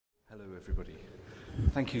Hello everybody.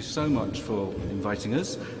 Thank you so much for inviting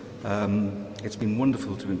us. It's been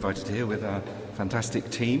wonderful to be invited here with our fantastic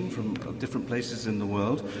team from different places in the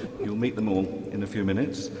world. You'll meet them all in a few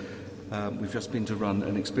minutes. We've just been to run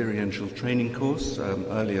an experiential training course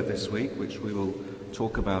earlier this week, which we will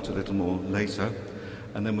talk about a little more later.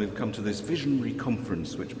 And then we've come to this visionary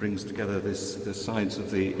conference, which brings together the science of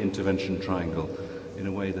the intervention triangle in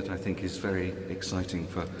a way that I think is very exciting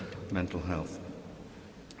for mental health.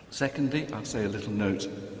 Secondly, I'll say a little note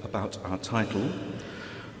about our title.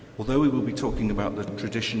 Although we will be talking about the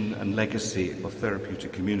tradition and legacy of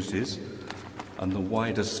therapeutic communities and the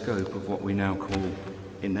wider scope of what we now call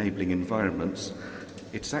enabling environments,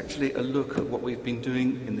 it's actually a look at what we've been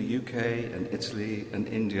doing in the UK and Italy and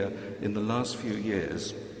India in the last few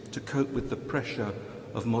years to cope with the pressure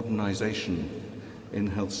of modernisation in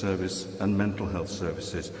health service and mental health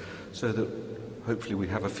services, so that hopefully we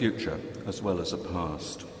have a future as well as a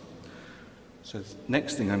past. So the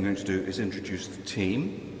next thing I'm going to do is introduce the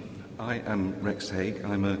team. I am Rex Haigh.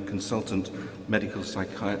 I'm a consultant medical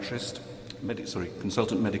psychiatrist,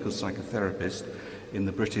 consultant medical psychotherapist in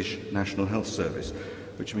the British National Health Service,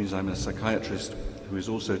 which means I'm a psychiatrist who is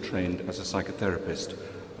also trained as a psychotherapist,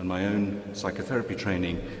 and my own psychotherapy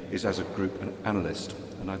training is as a group analyst.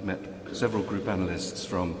 And I've met several group analysts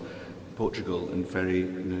from Portugal, and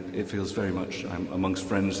it feels very much I'm amongst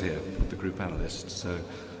friends here with the group analysts. So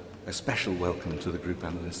a special welcome to the group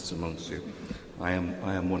analysts amongst you. I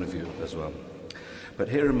am one of you as well. But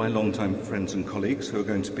here are my long-time friends and colleagues who are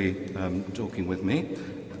going to be talking with me.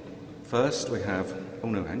 First we have,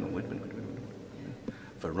 wait.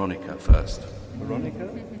 Veronica first. Veronica?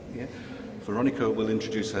 Yeah. Veronica will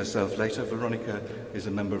introduce herself later. Veronica is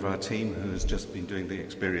a member of our team who has just been doing the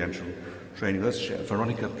experiential training.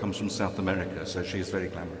 Veronica comes from South America, so she is very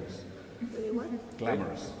glamorous. What?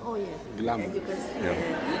 Glamorous. Oh, yes. Glamour.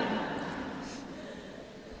 Yeah.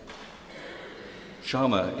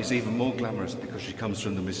 Sharma is even more glamorous because she comes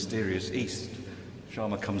from the mysterious East.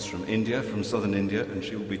 Sharma comes from India, from southern India, and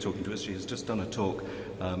she will be talking to us. She has just done a talk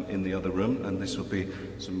in the other room, and this will be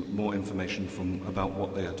some more information about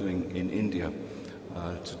what they are doing in India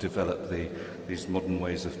to develop these modern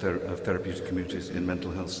ways of therapeutic communities in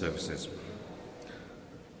mental health services.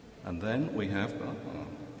 And then we have,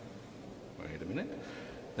 wait a minute,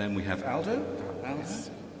 then we have Aldo,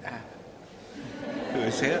 who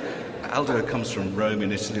is here. Aldo comes from Rome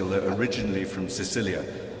in Italy, although originally from Sicilia.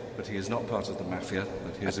 But he is not part of the mafia,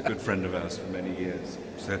 but he is a good friend of ours for many years.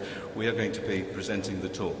 So we are going to be presenting the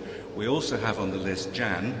talk. We also have on the list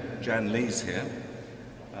Jan. Jan Lee's here.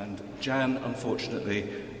 And Jan, unfortunately,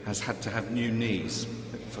 has had to have new knees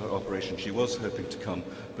for operation. She was hoping to come,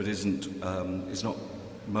 but is not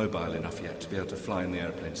mobile enough yet to be able to fly in the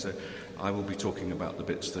airplane. So I will be talking about the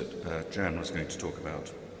bits that Jan was going to talk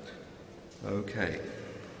about. Okay.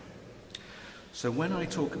 So when I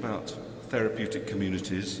talk about therapeutic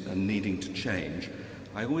communities and needing to change,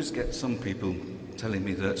 I always get some people telling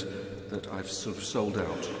me that I've sort of sold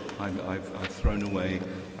out. I've thrown away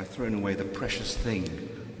the precious thing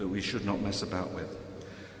that we should not mess about with.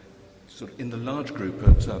 Sort of in the large group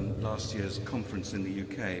at last year's conference in the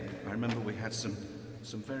UK, I remember we had some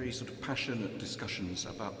very sort of passionate discussions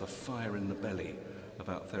about the fire in the belly,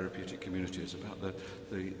 about therapeutic communities, about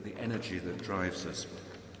the energy that drives us.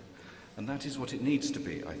 And that is what it needs to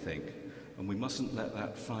be, I think. And we mustn't let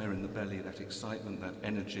that fire in the belly, that excitement, that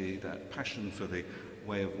energy, that passion for the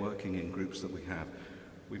way of working in groups that we have,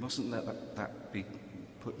 we mustn't let that be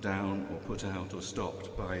put down or put out or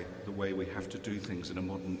stopped by the way we have to do things in a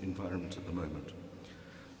modern environment at the moment.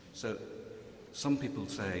 So some people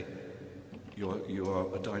say you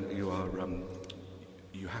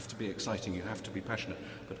have to be exciting, you have to be passionate.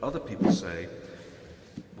 But other people say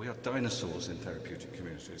we are dinosaurs in therapeutic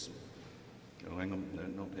communities. Oh, hang on, no,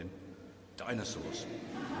 not him. Dinosaurs.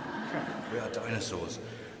 We are dinosaurs.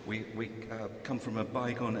 We come from a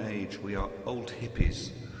bygone age. We are old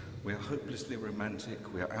hippies. We are hopelessly romantic.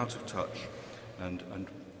 We are out of touch. And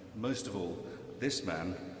most of all, this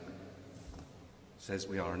man says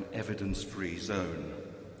we are an evidence-free zone.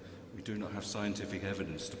 We do not have scientific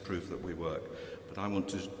evidence to prove that we work. But I want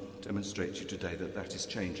to demonstrate to you today that is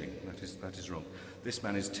changing. That is wrong. This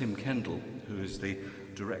man is Tim Kendall, who is the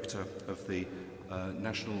director of the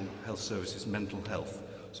National Health Service's mental health.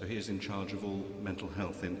 So he is in charge of all mental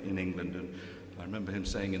health in England. And I remember him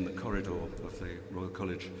saying in the corridor of the Royal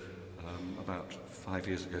College about 5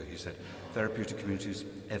 years ago, he said, therapeutic communities,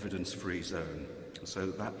 evidence-free zone. So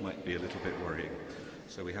that might be a little bit worrying.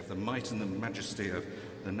 So we have the might and the majesty of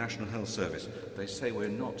the National Health Service. They say we're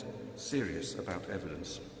not serious about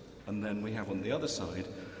evidence. And then we have on the other side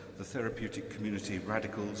the therapeutic community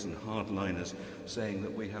radicals and hardliners saying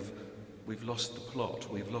that we've lost the plot,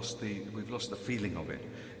 we've lost the feeling of it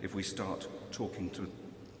if we start talking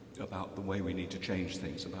about the way we need to change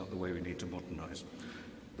things, about the way we need to modernize.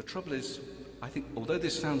 The trouble is, I think, although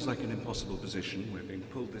this sounds like an impossible position, we're being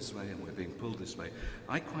pulled this way and we're being pulled this way,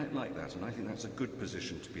 I quite like that, and I think that's a good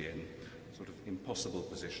position to be in, sort of impossible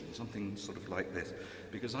position, something sort of like this,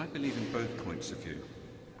 because I believe in both points of view.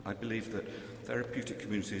 I believe that therapeutic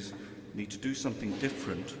communities need to do something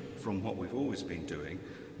different from what we've always been doing,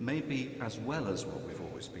 maybe as well as what we've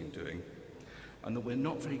always been doing, and that we're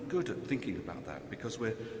not very good at thinking about that because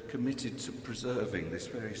we're committed to preserving this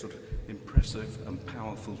very sort of impressive and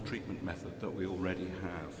powerful treatment method that we already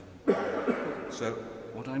have. So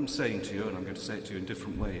what I'm saying to you, and I'm going to say it to you in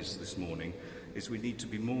different ways this morning, is we need to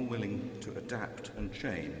be more willing to adapt and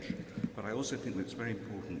change. But I also think that it's very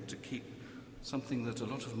important to keep something that a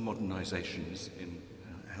lot of modernizations in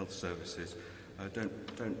health services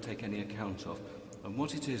don't take any account of. And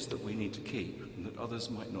what it is that we need to keep, and that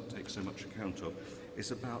others might not take so much account of,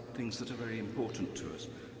 is about things that are very important to us.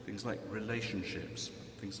 Things like relationships,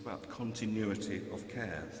 things about continuity of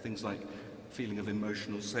care, things like feeling of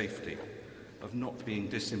emotional safety, of not being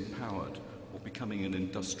disempowered or becoming an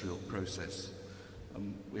industrial process.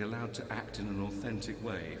 We're allowed to act in an authentic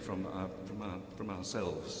way from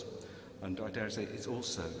ourselves. And I dare say it's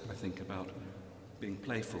also, I think, about being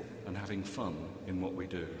playful and having fun in what we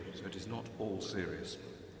do. So it is not all serious.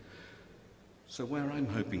 So where I'm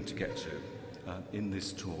hoping to get to in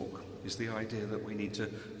this talk is the idea that we need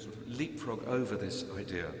to sort of leapfrog over this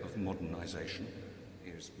idea of modernization.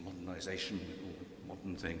 Here's modernization, all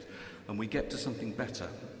modern things. And we get to something better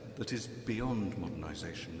that is beyond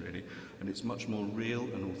modernization, really. And it's much more real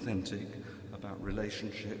and authentic about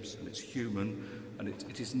relationships, and it's human, and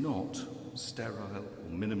it is not sterile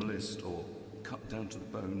or minimalist or cut down to the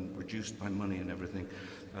bone, reduced by money and everything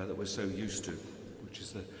that we're so used to, which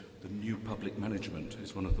is the new public management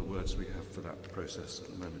is one of the words we have for that process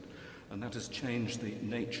at the moment. And that has changed the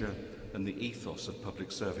nature and the ethos of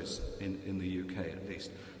public service in the UK at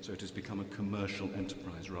least. So it has become a commercial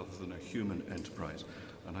enterprise rather than a human enterprise.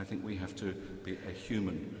 And I think we have to be a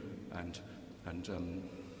human and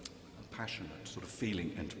a passionate sort of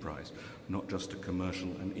feeling enterprise, not just a commercial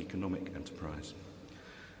and economic enterprise.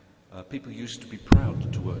 People used to be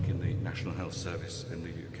proud to work in the National Health Service in the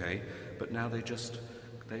UK, but now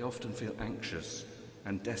they often feel anxious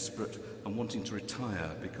and desperate and wanting to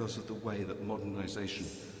retire because of the way that modernisation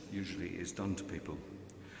usually is done to people.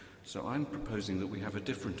 So I'm proposing that we have a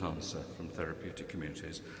different answer from therapeutic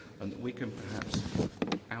communities, and that we can perhaps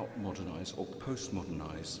out-modernise or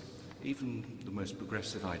post-modernise even the most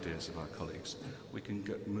progressive ideas of our colleagues. We can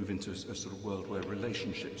move into a sort of world where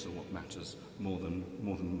relationships are what matters more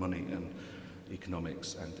than money and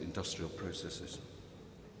economics and industrial processes.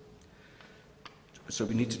 So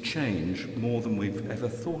we need to change more than we've ever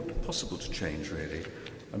thought possible to change, really.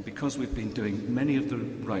 And because we've been doing many of the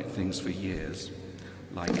right things for years,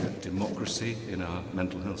 like democracy in our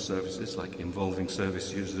mental health services, like involving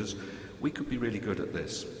service users, we could be really good at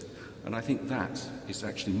this. And I think that is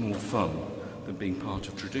actually more fun than being part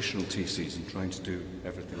of traditional TCs and trying to do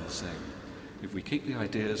everything the same. If we keep the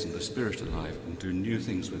ideas and the spirit alive and do new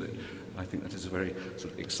things with it, I think that is a very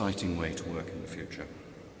sort of exciting way to work in the future.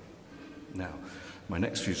 Now, my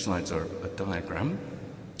next few slides are a diagram,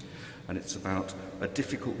 and it's about a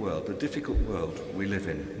difficult world, the difficult world we live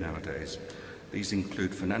in nowadays. These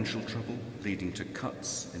include financial trouble leading to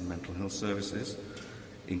cuts in mental health services,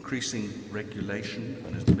 increasing regulation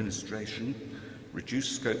and administration,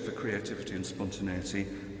 reduced scope for creativity and spontaneity,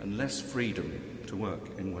 and less freedom to work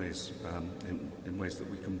in ways that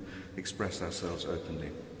we can express ourselves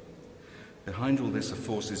openly. Behind all this are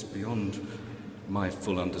forces beyond my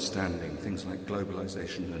full understanding, things like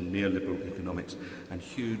globalization and neoliberal economics and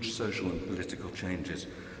huge social and political changes.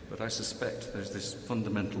 But I suspect there's this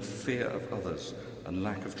fundamental fear of others and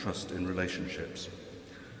lack of trust in relationships.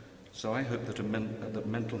 So I hope that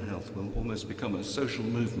mental health will almost become a social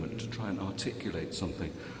movement to try and articulate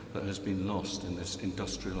something that has been lost in this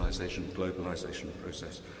industrialization, globalization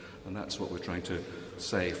process. And that's what we're trying to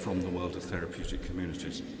say from the world of therapeutic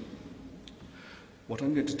communities. What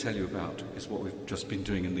I'm going to tell you about is what we've just been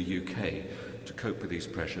doing in the UK to cope with these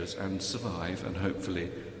pressures and survive and hopefully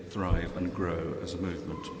thrive and grow as a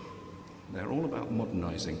movement. They're all about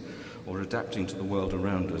modernizing or adapting to the world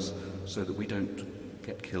around us so that we don't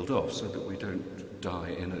get killed off, so that we don't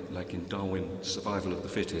die like in Darwin's survival of the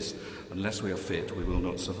fittest. Unless we are fit, we will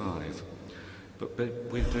not survive. But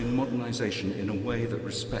we're doing modernization in a way that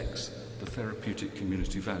respects the therapeutic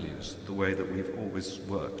community values, the way that we've always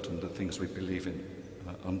worked and the things we believe in.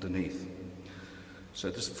 underneath. So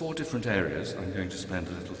there's 4 different areas I'm going to spend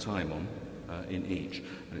a little time on in each,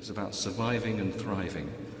 and it's about surviving and thriving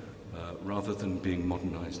rather than being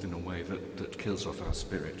modernized in a way that kills off our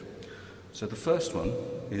spirit. So the first one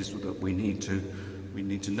is that we need to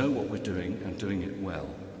know what we're doing and doing it well.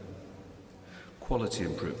 Quality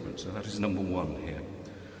improvement, so that is number 1 here.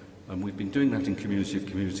 And we've been doing that in Community of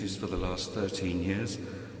Communities for the last 13 years,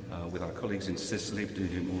 with our colleagues in Sicily,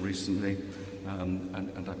 doing it more recently, and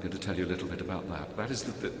I'm going to tell you a little bit about that. That is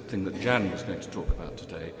the thing that Jan was going to talk about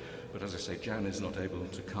today, but as I say, Jan is not able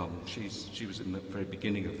to come. She was in the very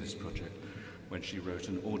beginning of this project when she wrote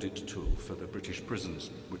an audit tool for the British prisons,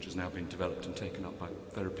 which has now been developed and taken up by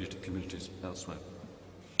therapeutic communities elsewhere.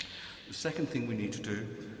 The second thing we need to do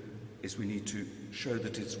is we need to show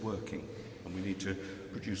that it's working, and we need to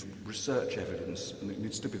produce research evidence, and it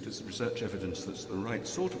needs to be this research evidence that's the right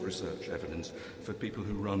sort of research evidence for people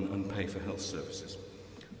who run and pay for health services.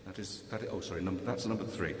 That's number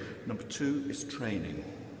 3. Number 2 is training.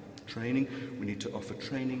 Training, we need to offer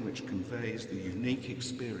training which conveys the unique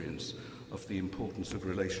experience of the importance of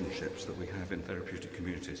relationships that we have in therapeutic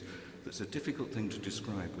communities. That's a difficult thing to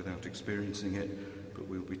describe without experiencing it, but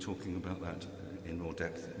we'll be talking about that in more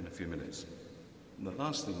depth in a few minutes. And the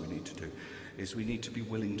last thing we need to do is we need to be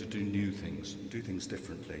willing to do new things, do things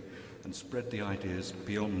differently, and spread the ideas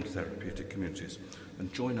beyond therapeutic communities,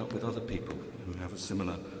 and join up with other people who have a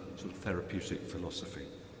similar sort of therapeutic philosophy.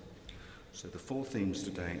 So the 4 themes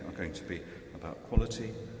today are going to be about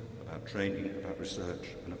quality, about training, about research,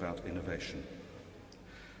 and about innovation.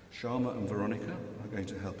 Sharma and Veronica are going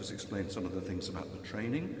to help us explain some of the things about the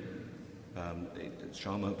training.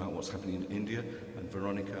 Sharma about what's happening in India, and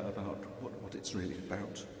Veronica about what it's really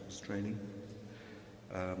about, this training.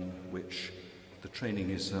 Which the training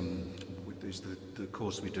is the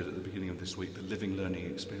course we did at the beginning of this week, the Living Learning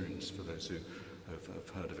Experience, for those who have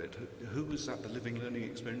heard of it. Who was at the Living Learning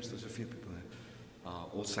Experience? There's a few people there.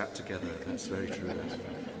 All sat together, that's very true. That's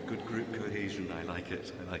good group cohesion, I like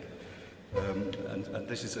it. And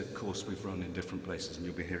this is a course we've run in different places, and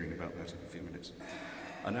you'll be hearing about that in a few minutes.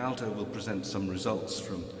 And Aldo will present some results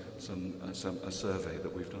from a survey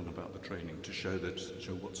that we've done about the training to show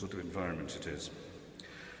what sort of environment it is.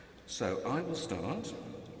 So I will start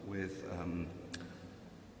with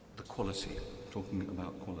the quality, talking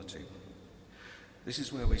about quality. This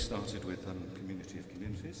is where we started with Community of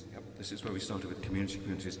Communities. Yep. This is where we started with Community of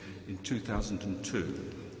Communities in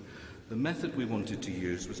 2002. The method we wanted to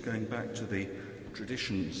use was going back to the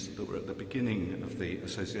traditions that were at the beginning of the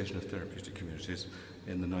Association of Therapeutic Communities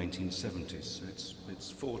in the 1970s.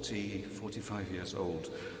 It's 45 years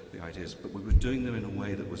old, the ideas, but we were doing them in a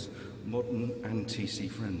way that was modern and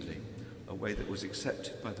TC friendly, a way that was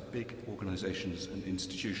accepted by the big organizations and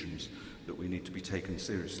institutions that we need to be taken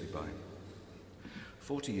seriously by.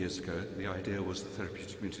 40 years ago, the idea was that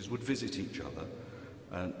therapeutic communities would visit each other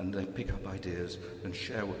and they'd pick up ideas and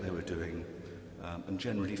share what they were doing and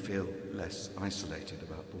generally feel less isolated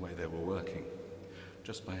about the way they were working.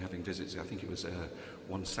 Just by having visits, I think it was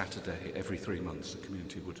one Saturday every 3 months, the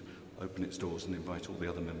community would open its doors and invite all the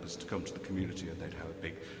other members to come to the community, and they'd have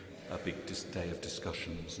a big day of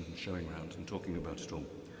discussions and showing around and talking about it all.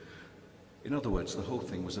 In other words, the whole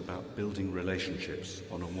thing was about building relationships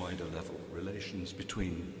on a wider level, relations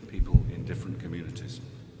between people in different communities.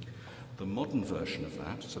 The modern version of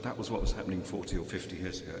that, so that was what was happening 40 or 50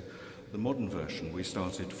 years ago. The modern version we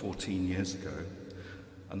started 14 years ago,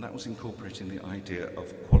 and that was incorporating the idea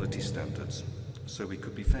of quality standards, so we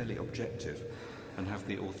could be fairly objective and have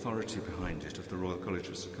the authority behind it of the Royal College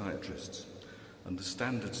of Psychiatrists. And the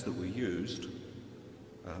standards that we used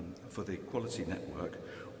for the quality network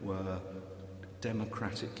were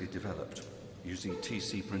democratically developed using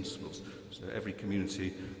TC principles. So every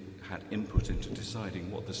community had input into deciding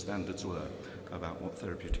what the standards were about what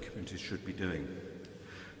therapeutic communities should be doing.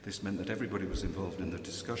 This meant that everybody was involved in the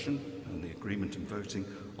discussion and the agreement and voting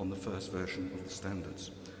on the first version of the standards.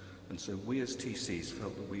 And so we as TCs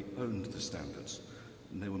felt that we owned the standards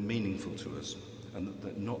and they were meaningful to us, and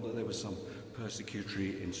that not that there was some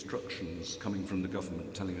persecutory instructions coming from the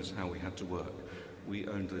government telling us how we had to work. We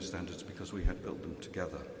owned those standards because we had built them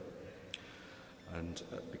together. And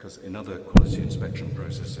because in other quality inspection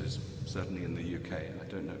processes, certainly in the UK, I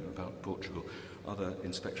don't know about Portugal, other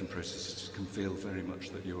inspection processes can feel very much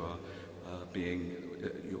that you are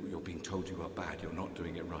you're being told you are bad, you're not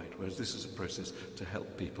doing it right. Whereas this is a process to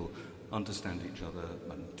help people understand each other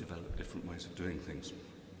and develop different ways of doing things.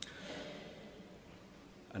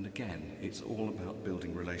 And again, it's all about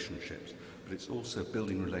building relationships, but it's also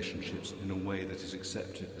building relationships in a way that is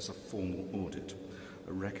accepted as a formal audit,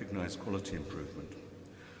 a recognised quality improvement.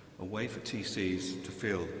 a way for TCs to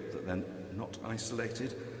feel that they're not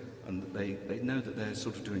isolated and that they know that they're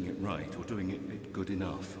sort of doing it right or doing it good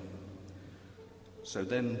enough. So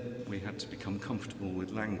then we had to become comfortable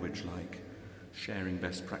with language like sharing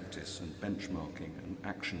best practice and benchmarking and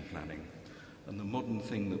action planning. And the modern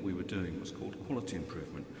thing that we were doing was called quality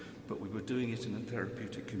improvement, but we were doing it in a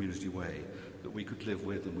therapeutic community way that we could live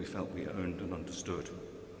with and we felt we owned and understood.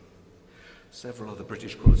 Several other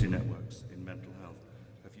British quality networks in mental health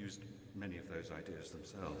have used many of those ideas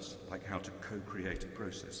themselves, like how to co-create a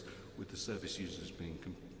process with the service users being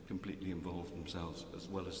completely involved themselves, as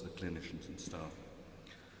well as the clinicians and staff.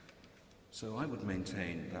 So I would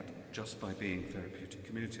maintain that just by being therapeutic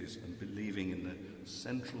communities and believing in the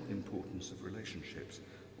central importance of relationships,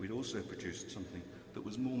 we'd also produced something that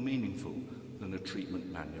was more meaningful than a treatment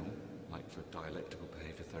manual, like for dialectical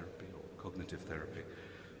behaviour therapy or cognitive therapy,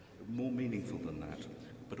 more meaningful than that.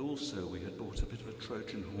 But also we had bought a bit of a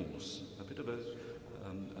Trojan horse, a bit of a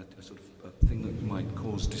sort of a thing that might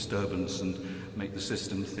cause disturbance and make the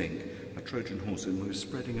system think, a Trojan horse, and we were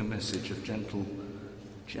spreading a message of gentle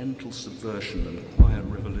subversion and quiet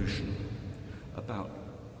revolution about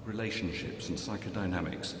relationships and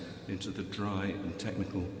psychodynamics into the dry and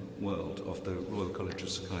technical world of the Royal College of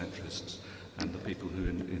Psychiatrists and the people who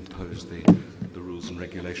impose the rules and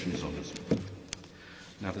regulations on us.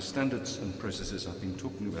 Now, the standards and processes I've been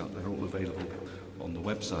talking about, they're all available on the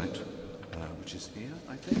website, which is here,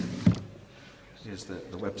 I think. Here's the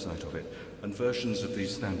website of it. And versions of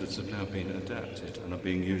these standards have now been adapted and are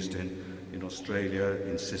being used in Australia,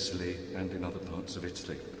 in Sicily, and in other parts of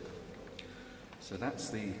Italy. So that's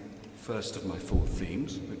the first of my 4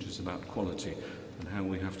 themes, which is about quality and how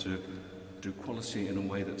we have to do quality in a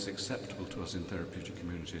way that's acceptable to us in therapeutic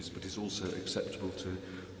communities, but is also acceptable to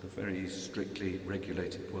the very strictly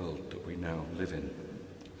regulated world that we now live in.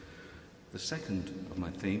 The second of my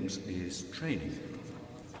themes is training.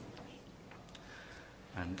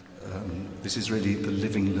 And this is really the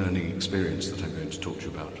living learning experience that I'm going to talk to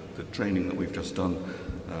you about, the training that we've just done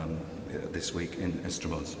this week in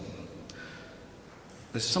Estremoz.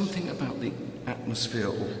 There's something about the atmosphere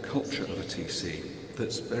or culture of a TC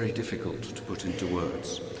that's very difficult to put into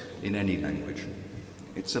words in any language.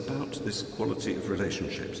 It's about this quality of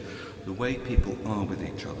relationships, the way people are with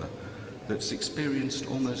each other, that's experienced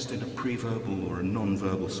almost in a pre-verbal or a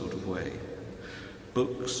non-verbal sort of way.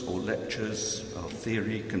 Books or lectures or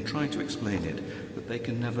theory can try to explain it, but they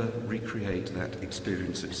can never recreate that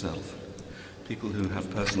experience itself. People who have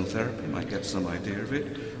personal therapy might get some idea of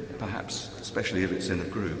it, perhaps especially if it's in a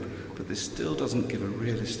group, but this still doesn't give a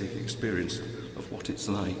realistic experience of what it's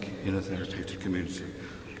like in a therapeutic community.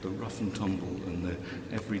 The rough and tumble and the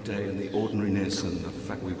everyday and the ordinariness and the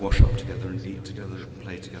fact we wash up together and eat together and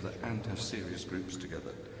play together and have serious groups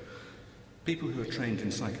together. People who are trained in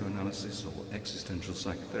psychoanalysis or existential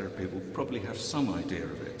psychotherapy will probably have some idea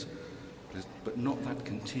of it, but not that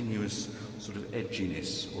continuous sort of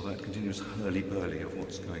edginess or that continuous hurly-burly of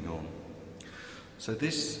what's going on. So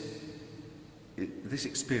this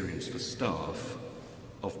experience for staff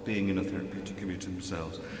of being in a therapeutic community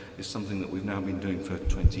themselves is something that we've now been doing for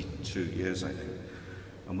 22 years, I think,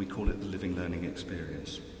 and we call it the living learning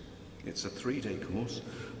experience. It's a 3-day course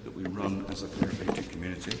that we run as a therapeutic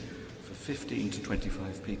community for 15 to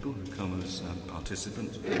 25 people who come as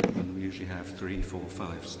participants, and we usually have 3, 4,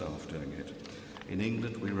 5 staff doing it. In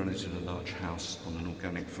England, we run it in a large house on an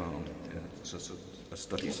organic farm. It's a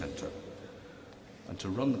study centre. And to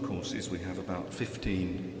run the courses, we have about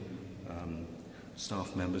 15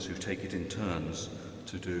 staff members who take it in turns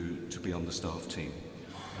to be on the staff team.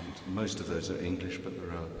 And most of those are English, but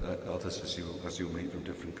there are others as you'll meet from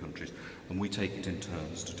different countries. And we take it in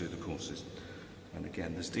turns to do the courses. And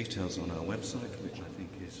again, there's details on our website, which I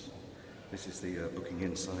think this is the booking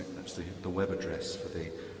in site. That's the web address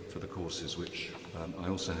for the courses, which I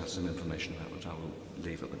also have some information about, which I will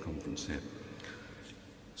leave at the conference here.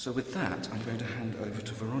 So with that, I'm going to hand over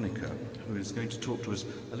to Veronica, who is going to talk to us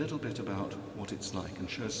a little bit about what it's like and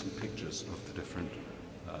show us some pictures of the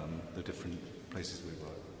different places we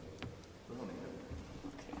work. Veronica.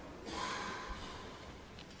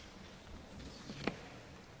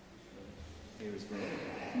 Here is Veronica.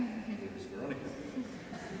 Here is Veronica.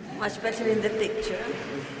 Much better in the picture.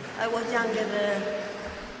 I was younger there.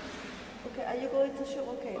 Okay, are you going to show?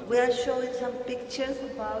 Okay, we are showing some pictures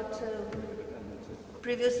about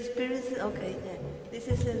previous experiences. Okay, yeah. This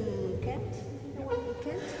is in Kent. Is the one in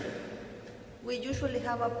Kent? We usually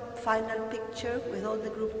have a final picture with all the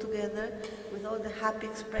group together, with all the happy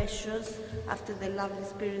expressions after the lovely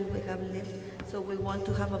experience we have lived. So we want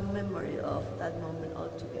to have a memory of that moment all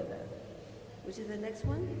together. Which is the next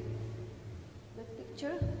one? The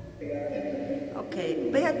picture? Okay,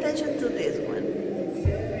 pay attention to this one.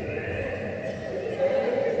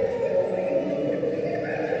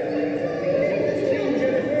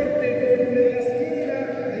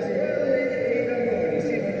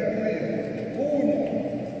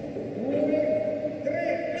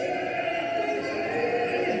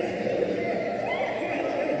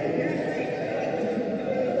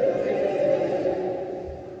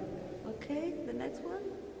 Okay, the next one.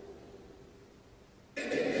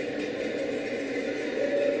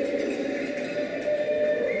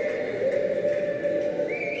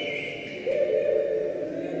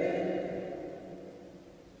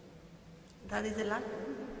 That is the last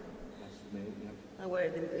one. And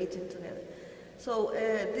we're eating together. So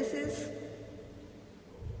this is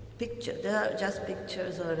picture. There are just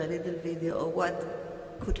pictures or a little video of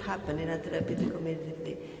what could happen in a therapeutic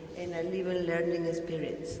community in a living learning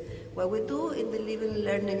experience. What we do in the living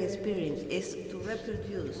learning experience is to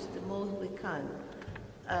reproduce the most we can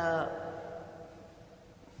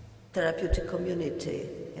therapeutic community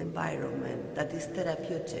environment that is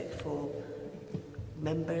therapeutic for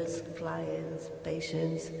members, clients,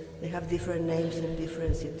 patients. They have different names in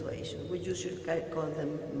different situations. We usually call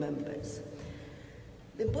them members.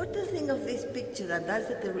 The important thing of this picture, and that's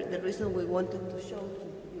the reason we wanted to show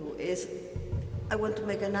to you, is I want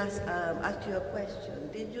to ask you a question.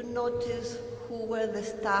 Did you notice who were the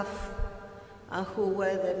staff and who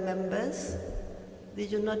were the members?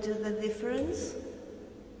 Did you notice the difference?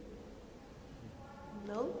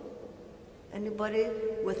 No? Anybody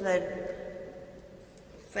with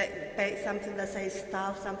something that says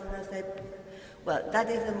staff, something that says... Well, that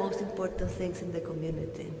is the most important things in the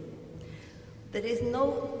community. There is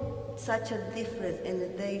no such a difference in the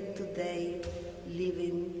day-to-day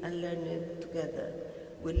living and learning together.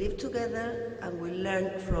 We live together and we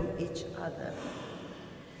learn from each other.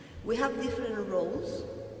 We have different roles,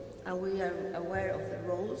 and we are aware of the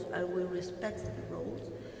roles, and we respect the roles,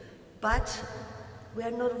 but we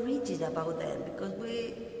are not rigid about them, because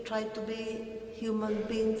we try to be human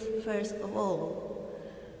beings first of all,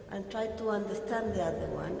 and try to understand the other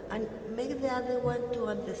one, and make the other one to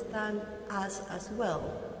understand us as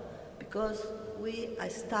well. Because we,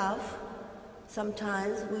 as staff,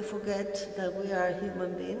 sometimes we forget that we are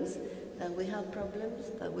human beings, that we have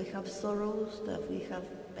problems, that we have sorrows, that we have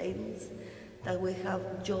pains, that we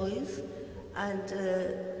have joys, and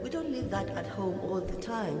we don't live that at home all the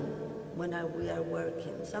time when we are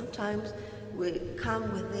working. Sometimes we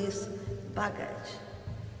come with this baggage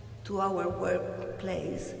to our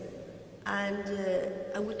workplace, and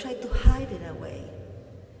we try to hide it away.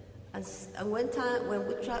 And when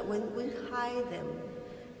we hide them,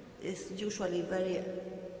 it's usually very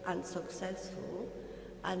unsuccessful,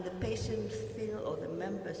 and the patients feel, or the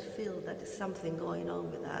members feel, that there's something going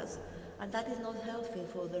on with us, and that is not healthy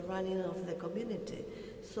for the running of the community.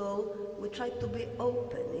 So we try to be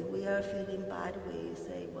open. If we are feeling bad, we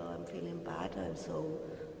say, well, I'm feeling bad, and so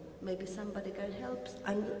maybe somebody can help,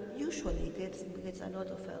 and usually gets a lot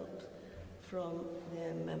of help from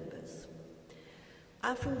the members.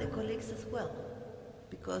 And from the colleagues as well,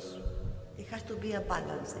 because it has to be a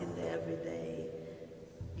balance in the everyday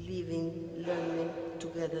living, learning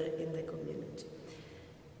together in the community.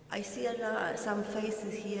 I see some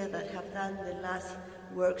faces here that have done the last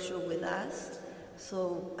workshop with us,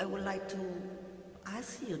 so I would like to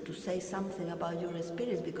ask you to say something about your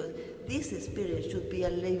experience, because this experience should be a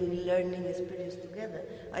living, learning experience together.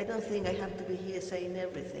 I don't think I have to be here saying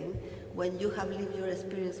everything. When you have lived your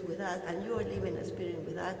experience with us, and you are living experience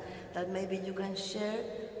with us, that maybe you can share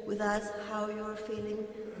with us how you're feeling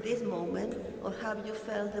this moment, or how you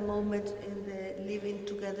felt the moment in the Living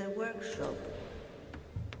Together workshop.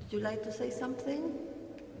 Would you like to say something?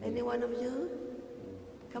 Any one of you?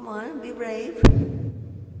 Come on, be brave.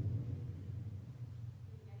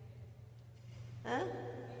 Huh?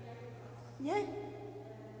 Yeah?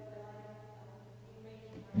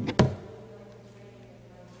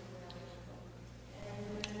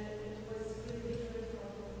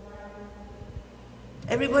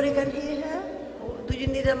 Everybody can hear her? Or do you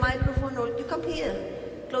need a microphone, or you come here,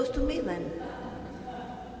 close to me then?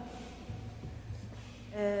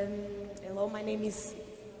 Hello, my name is...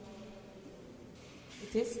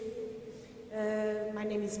 my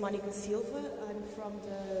name is Mónica Silva. I'm from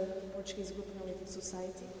the Portuguese Group Analytic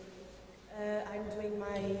Society. I'm doing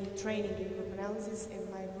my training in group analysis, and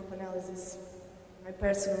my group analysis, my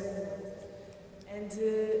personal analysis. And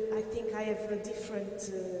I think I have a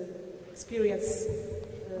different experience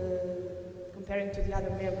comparing to the other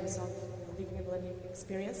members of the Living and Learning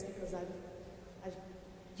experience, because I've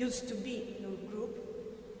used to be in a group.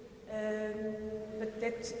 But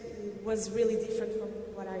that was really different from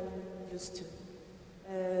what I'm used to.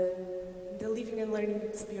 The living and learning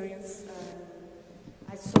experience,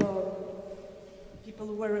 I saw people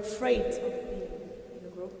who were afraid of being in the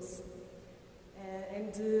groups.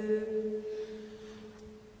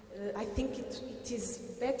 I think it is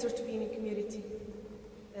better to be in a community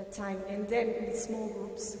time and then in small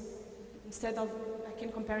groups. Instead of, I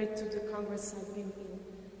can compare it to the Congress I've been in.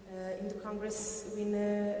 In the Congress,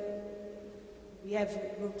 we have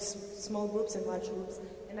groups, small groups and large groups,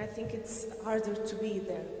 and I think it's harder to be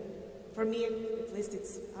there. For me, at least,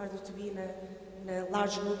 it's harder to be in a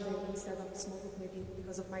large group instead of a small group, maybe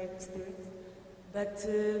because of my experience. But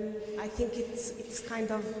I think it's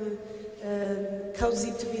kind of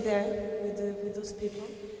cozy to be there with those people,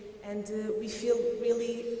 and we feel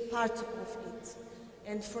really part of it.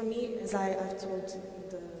 And for me, as I've told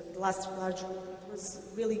the last large group, it was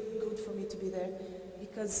really good for me to be there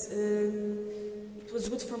because it was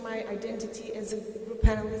good for my identity as a group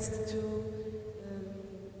analyst to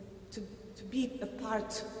be a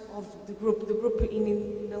part of the group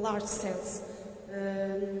in a large sense.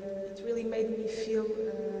 It really made me feel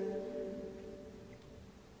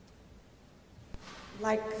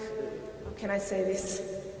like, how can I say this?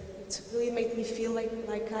 It really made me feel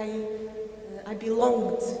like I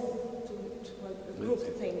belonged to a group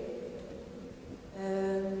thing.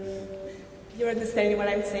 You're understanding what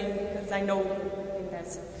I'm saying because I know in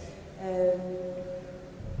that.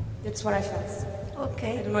 That's what I felt.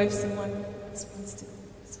 Okay. I don't know if someone else wants to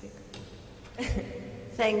speak.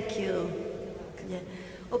 Thank you. Yeah.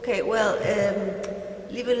 Okay, well,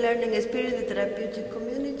 living learning experience, the therapeutic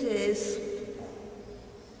community is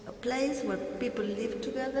a place where people live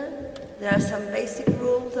together. There are some basic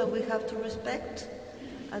rules that we have to respect,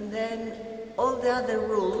 and then all the other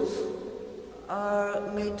rules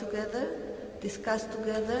are made together, discussed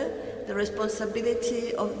together. The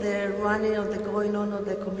responsibility of the running of the going on of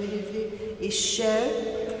the community is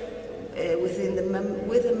shared with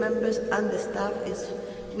the members and the staff.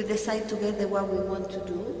 We decide together what we want to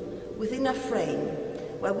do within a frame.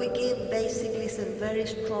 What we give basically is a very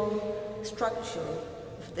strong structure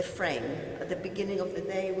of the frame. At the beginning of the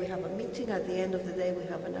day we have a meeting, at the end of the day we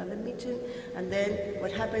have another meeting, and then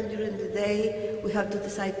what happened during the day we have to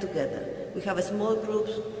decide together. We have a small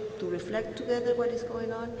groups to reflect together what is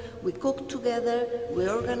going on. We cook together, we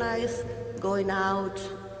organize going out,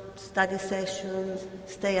 study sessions,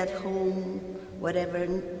 stay at home, whatever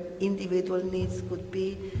individual needs could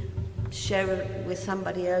be, share with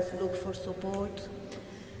somebody else, look for support.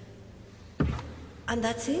 And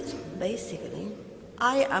that's it, basically.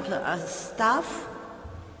 I, as staff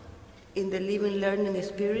in the living learning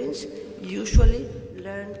experience, usually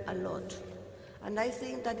learn a lot. And I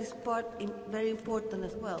think that is very important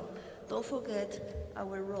as well. Don't forget,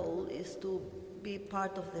 our role is to be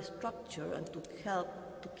part of the structure and to help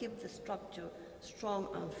to keep the structure strong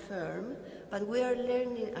and firm, but we are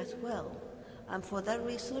learning as well. And for that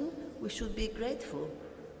reason, we should be grateful.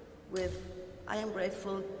 I am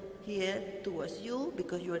grateful here towards you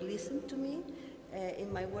because you are listening to me.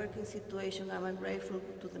 In my working situation, I'm grateful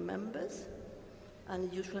to the members.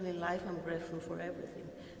 And usually in life, I'm grateful for everything.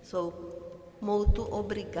 So, muito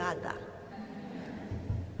obrigada.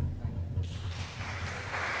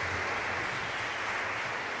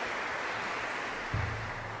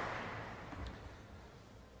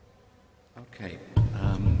 Okay.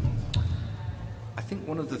 I think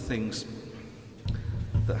one of the things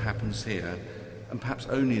that happens here, and perhaps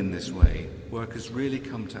only in this way, workers really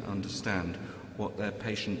come to understand what their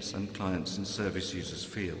patients and clients and service users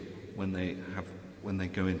feel when they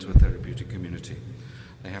go into a therapeutic community.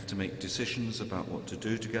 They have to make decisions about what to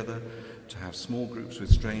do together, to have small groups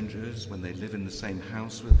with strangers when they live in the same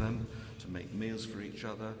house with them, to make meals for each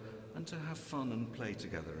other, and to have fun and play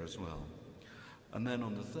together as well. And then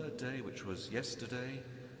on the third day, which was yesterday,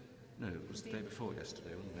 no, it was the day before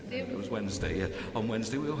yesterday, wasn't it? It was Wednesday, yeah. On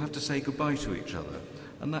Wednesday, we all have to say goodbye to each other.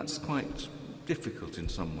 And that's quite difficult in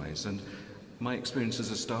some ways. And my experience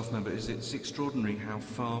as a staff member is it's extraordinary how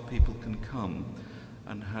far people can come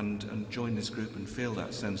and join this group and feel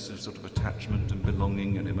that sense of sort of attachment and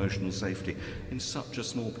belonging and emotional safety in such a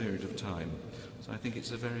small period of time. So I think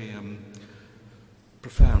it's a very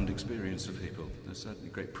profound experience for people. There's certainly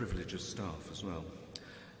a great privilege of staff as well.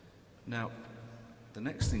 Now, the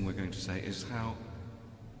next thing we're going to say is how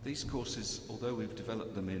these courses, although we've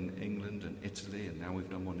developed them in England and Italy, and now we've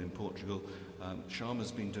done one in Portugal,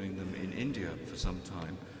 Sharma's been doing them in India for some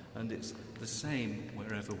time, and it's the same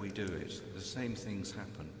wherever we do it. The same things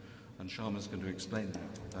happen, and Sharma's going to explain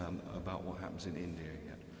that about what happens in India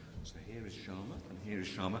yet. So here is Sharma, and here is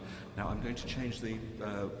Sharma. Now I'm going to change the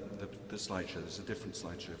slideshow. There's a different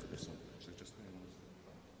slideshow for this one. So just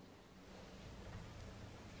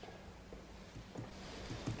hang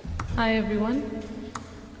on. Hi everyone.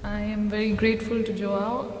 I am very grateful to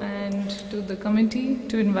Joao and to the committee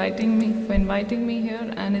for inviting me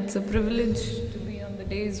here, and it's a privilege to be on the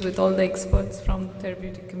days with all the experts from the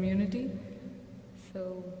therapeutic community.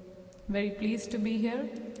 So very pleased to be here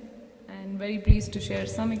and very pleased to share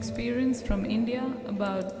some experience from India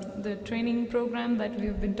about the training program that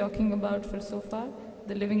we've been talking about for so far,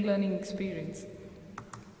 the living learning experience.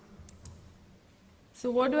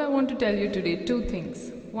 So what do I want to tell you today? Two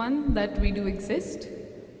things. One, that we do exist.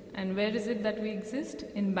 And where is it that we exist?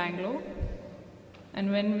 In Bangalore.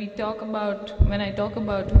 And when I talk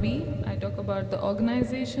about we, I talk about the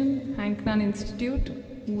organization, Hanknan Institute,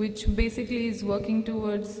 which basically is working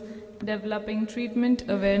towards developing treatment,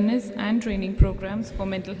 awareness and training programs for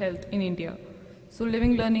mental health in India. So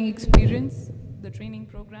living learning experience, the training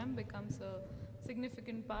program, becomes a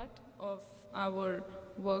significant part of our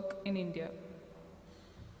work in India.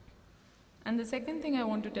 And the second thing I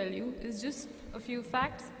want to tell you is just a few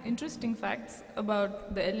facts, interesting facts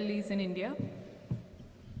about the LLEs in India.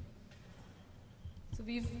 So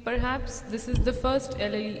this is the first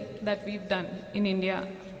LLE that we've done in India.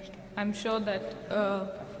 I'm sure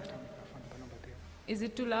that, is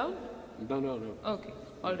it too loud? No. Okay,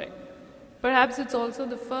 all right. Perhaps it's also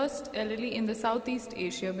the first LLE in the Southeast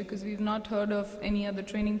Asia, because we've not heard of any other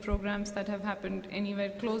training programs that have happened anywhere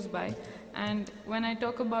close by. And when I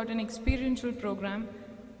talk about an experiential program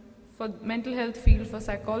for mental health field, for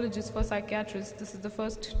psychologists, for psychiatrists, this is the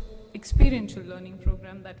first experiential learning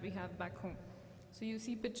program that we have back home. So you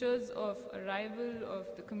see pictures of arrival, of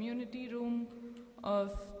the community room,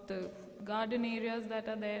 of the garden areas that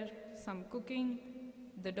are there, some cooking,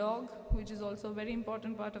 the dog, which is also a very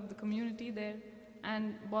important part of the community there,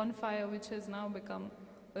 and bonfire, which has now become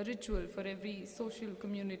a ritual for every social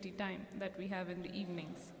community time that we have in the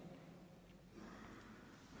evenings.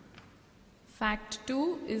 Fact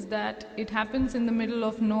 2 is that it happens in the middle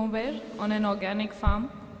of nowhere on an organic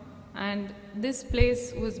farm, and this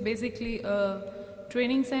place was basically a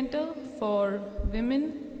training center for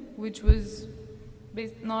women, which was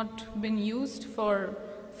not been used for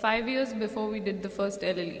 5 years before we did the first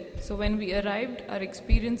LLE. So when we arrived, our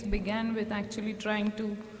experience began with actually trying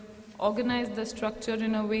to organize the structure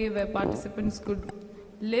in a way where participants could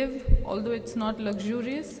live, although it's not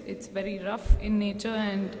luxurious, it's very rough in nature,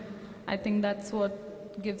 and I think that's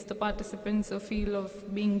what gives the participants a feel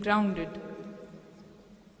of being grounded.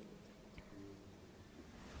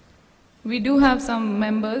 We do have some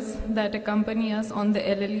members that accompany us on the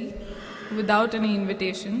LLE without any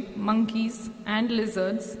invitation: monkeys and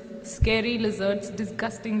lizards, scary lizards,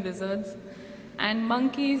 disgusting lizards, and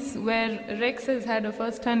monkeys where Rex has had a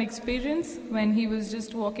first-hand experience. When he was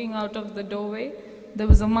just walking out of the doorway, there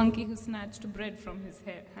was a monkey who snatched bread from his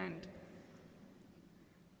hand.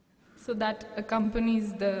 So that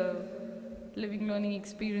accompanies the living learning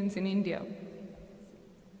experience in India.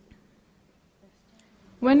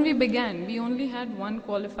 When we began, we only had one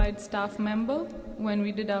qualified staff member when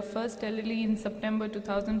we did our first LLE in September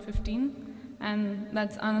 2015, and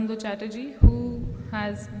that's Anando Chatterjee, who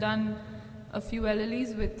has done a few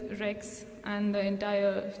LLEs with Rex and the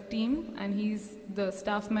entire team, and he's the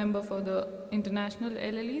staff member for the international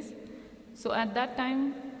LLEs. So at that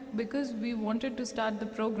time, because we wanted to start the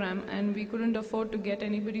program and we couldn't afford to get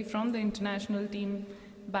anybody from the international team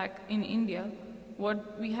back in India,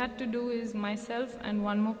 what we had to do is myself and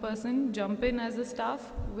one more person jump in as a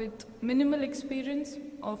staff with minimal experience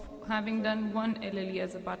of having done one LLE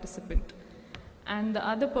as a participant. And the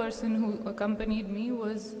other person who accompanied me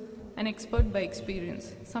was an expert by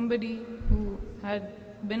experience, somebody who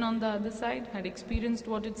had been on the other side, had experienced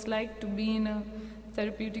what it's like to be in a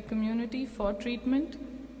therapeutic community for treatment.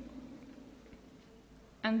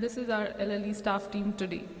 And this is our LLE staff team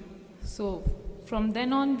today. So from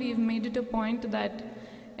then on, we've made it a point that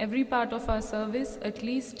every part of our service, at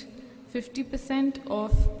least 50%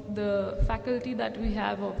 of the faculty that we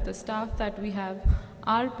have, of the staff that we have,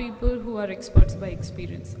 are people who are experts by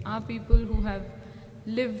experience, are people who have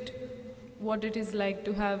lived what it is like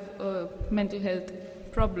to have a mental health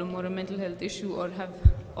problem or a mental health issue,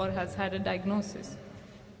 or has had a diagnosis.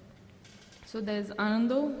 So there's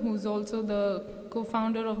Anando, who's also the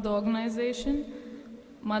co-founder of the organization.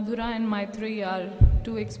 Madhura and Maitri are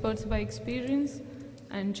two experts by experience,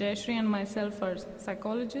 and Jayashree and myself are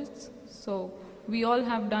psychologists. So we all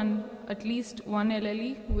have done at least one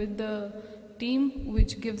LLE with the team,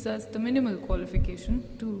 which gives us the minimal qualification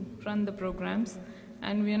to run the programs.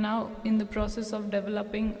 and we are now in the process of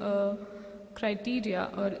developing a criteria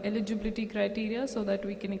or eligibility criteria so that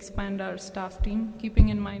we can expand our staff team, keeping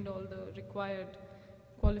in mind all the required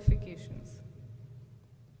qualifications.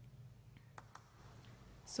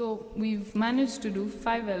 So we've managed to do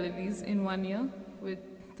 5 LLEs in 1 year with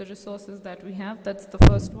the resources that we have. That's the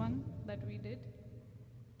first one that we did.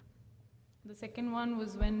 The second one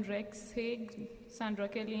was when Rex Haigh, Sandra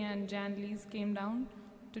Kelly and Jan Lees came down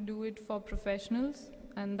to do it for professionals,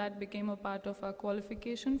 and that became a part of our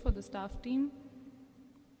qualification for the staff team.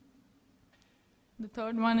 The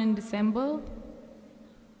third one in December.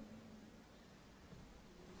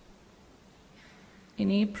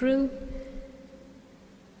 In April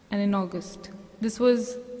and in August. This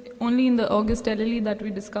was only in the August LLE that we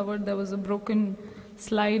discovered there was a broken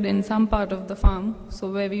slide in some part of the farm,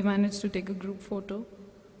 so where we managed to take a group photo.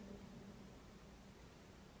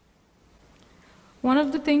 One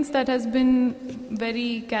of the things that has been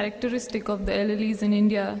very characteristic of the LLEs in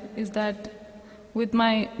India is that with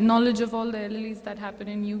my knowledge of all the LLEs that happen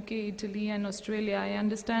in UK, Italy and Australia, I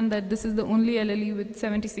understand that this is the only LLE with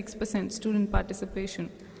 76% student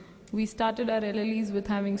participation. We started our LLEs with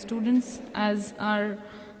having students as our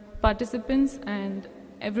participants, and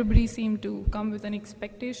everybody seemed to come with an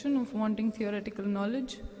expectation of wanting theoretical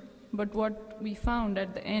knowledge. But what we found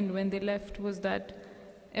at the end when they left was that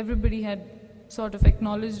everybody had sort of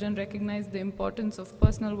acknowledged and recognized the importance of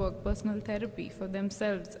personal work, personal therapy for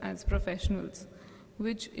themselves as professionals,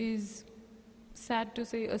 which is, sad to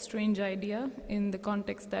say, a strange idea in the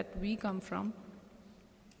context that we come from.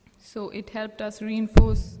 So it helped us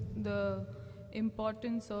reinforce the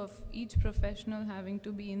importance of each professional having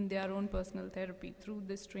to be in their own personal therapy through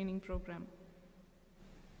this training program.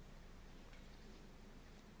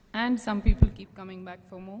 And some people keep coming back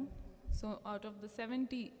for more. So out of the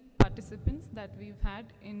 70 participants that we've had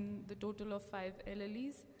in the total of 5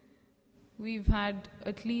 LLEs, we've had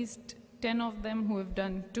at least 10 of them who have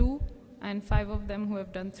done 2 and 5 of them who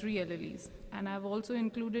have done 3 LLEs. And I've also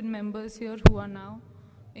included members here who are now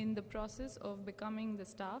in the process of becoming the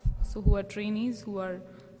staff, so who are trainees, who are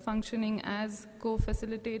functioning as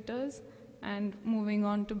co-facilitators and moving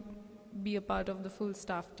on to be a part of the full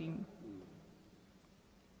staff team.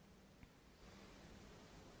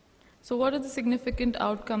 So what are the significant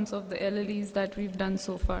outcomes of the LLEs that we've done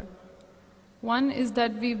so far? One is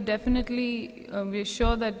that we've definitely, we're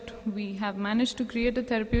sure that we have managed to create a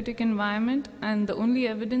therapeutic environment, and the only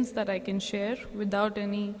evidence that I can share without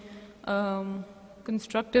any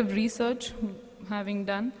constructive research having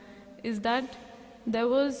done is that there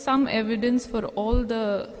was some evidence for all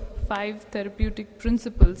the 5 therapeutic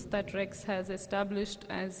principles that Rex has established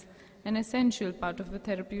as an essential part of a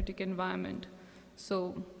therapeutic environment.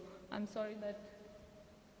 So I'm sorry that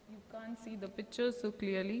you can't see the pictures so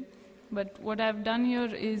clearly, but what I've done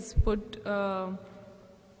here is put,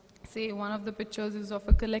 say one of the pictures is of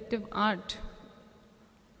a collective art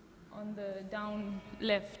on the down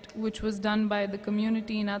left, which was done by the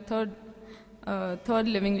community in our third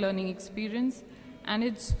living learning experience. And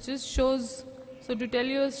it just shows, so to tell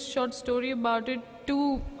you a short story about it,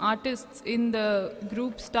 2 artists in the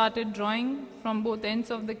group started drawing from both ends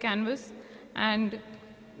of the canvas, and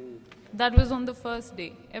that was on the first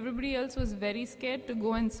day. Everybody else was very scared to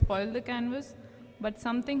go and spoil the canvas, but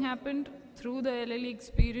something happened through the LLE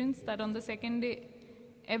experience that on the second day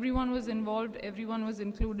everyone was involved, everyone was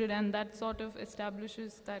included, and that sort of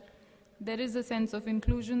establishes that there is a sense of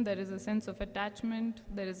inclusion, there is a sense of attachment,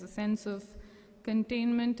 there is a sense of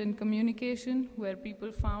containment and communication, where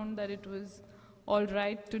people found that it was all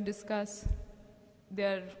right to discuss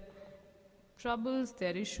their troubles,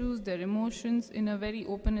 their issues, their emotions in a very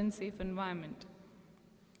open and safe environment.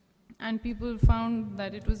 And people found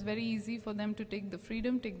that it was very easy for them to take the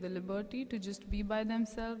freedom, take the liberty to just be by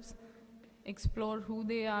themselves, explore who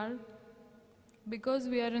they are. Because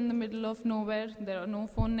we are in the middle of nowhere, there are no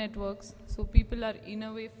phone networks, so people are in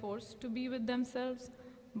a way forced to be with themselves.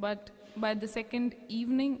 But by the second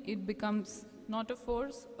evening, it becomes not a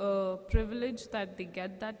force, a privilege that they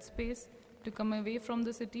get that space to come away from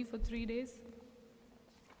the city for 3 days.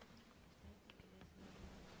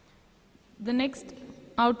 The next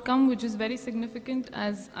outcome, which is very significant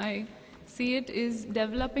as I see it, is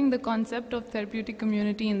developing the concept of therapeutic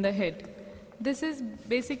community in the head. This is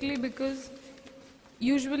basically because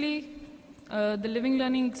usually the living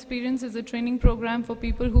learning experience is a training program for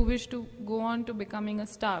people who wish to go on to becoming a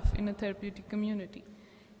staff in a therapeutic community.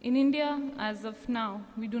 In India, as of now,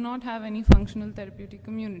 we do not have any functional therapeutic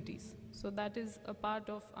communities. So that is a part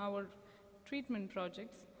of our treatment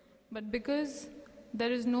projects. But because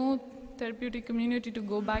there is no therapeutic community to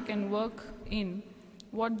go back and work in,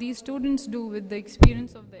 what these students do with the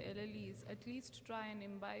experience of the LLE is at least try and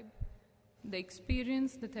imbibe the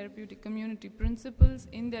experience, the therapeutic community principles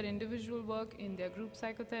in their individual work, in their group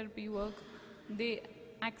psychotherapy work. They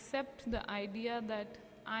accept the idea that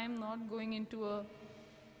I am not going into a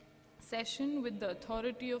session with the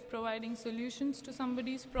authority of providing solutions to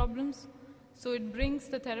somebody's problems. So it brings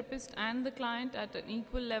the therapist and the client at an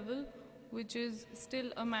equal level, which is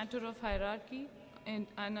still a matter of hierarchy and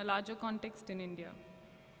a larger context in India.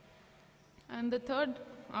 And the third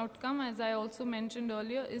outcome, as I also mentioned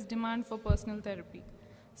earlier, is demand for personal therapy.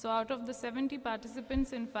 So out of the 70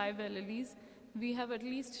 participants in 5 LLEs, we have at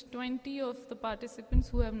least 20 of the participants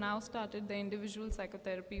who have now started their individual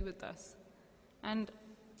psychotherapy with us. And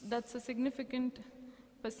that's a significant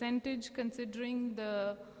percentage considering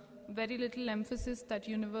the very little emphasis that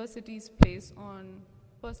universities place on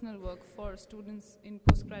personal work for students in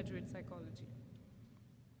postgraduate psychology.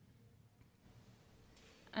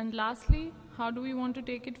 And lastly, how do we want to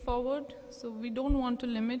take it forward? So we don't want to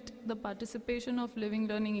limit the participation of living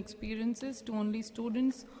learning experiences to only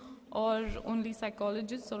students or only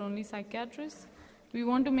psychologists or only psychiatrists. We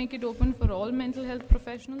want to make it open for all mental health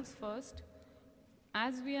professionals first.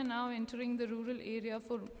 As we are now entering the rural area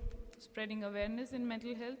for spreading awareness in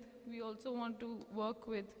mental health, we also want to work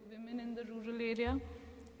with women in the rural area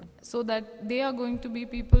so that they are going to be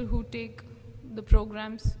people who take the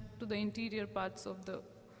programs to the interior parts of the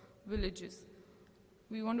villages.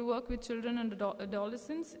 We want to work with children and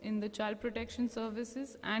adolescents in the child protection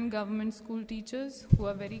services and government school teachers who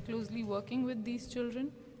are very closely working with these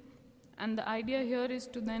children. And the idea here is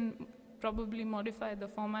to then probably modify the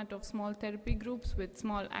format of small therapy groups with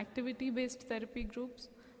small activity-based therapy groups,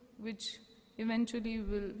 which eventually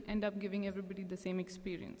will end up giving everybody the same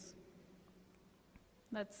experience.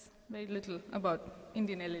 That's very little about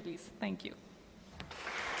Indian LLEs. Thank you.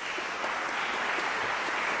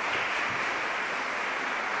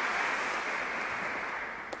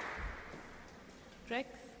 Rex?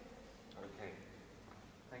 Okay.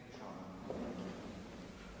 Thank you,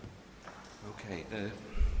 Sharon. Okay,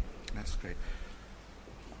 that's great.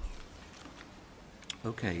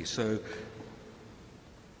 Okay, so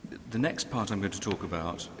the next part I'm going to talk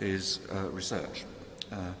about is research.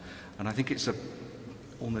 And I think it's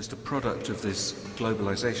almost a product of this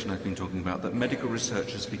globalization I've been talking about, that medical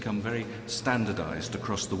research has become very standardized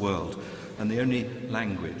across the world, and the only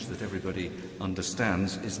language that everybody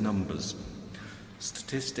understands is numbers.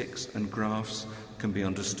 Statistics and graphs can be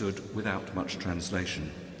understood without much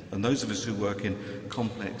translation. And those of us who work in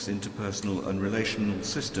complex interpersonal and relational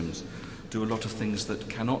systems do a lot of things that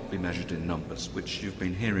cannot be measured in numbers, which you've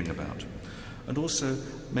been hearing about. And also,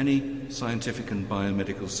 many scientific and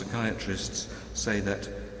biomedical psychiatrists say that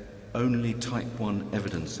only type 1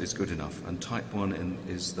 evidence is good enough, and type 1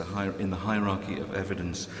 in the hierarchy of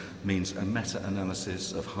evidence means a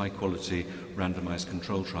meta-analysis of high-quality randomized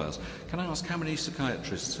control trials. Can I ask, how many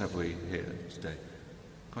psychiatrists have we here today?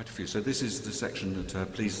 Quite a few. So this is the section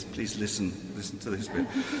that, please listen to this bit.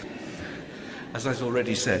 As I've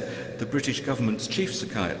already said, the British government's chief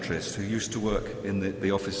psychiatrist, who used to work in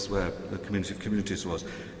the office where the Community of Communities was,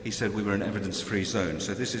 he said we were an evidence-free zone.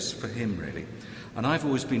 So this is for him, really. And I've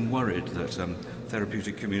always been worried that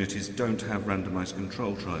therapeutic communities don't have randomized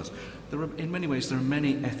control trials. In many ways, there are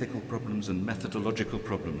many ethical problems and methodological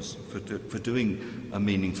problems for doing a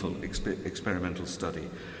meaningful experimental study,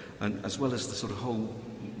 and as well as the sort of whole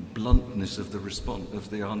bluntness of the response, of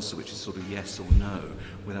the answer, which is sort of yes or no,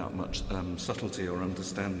 without much subtlety or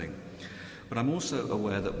understanding. But I'm also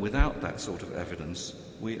aware that without that sort of evidence,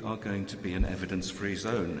 we are going to be an evidence-free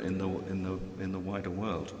zone in the wider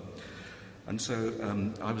world. And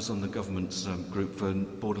so I was on the government's group for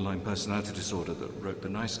borderline personality disorder that wrote the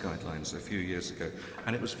NICE guidelines a few years ago,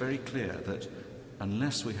 and it was very clear that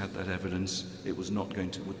unless we had that evidence, it was not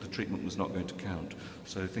going to, the treatment was not going to count.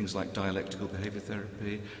 So things like dialectical behavior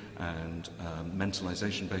therapy and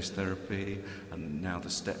mentalization-based therapy, and now the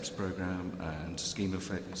STEPS program and schema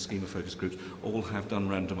focus groups all have done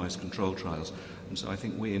randomized control trials. And so I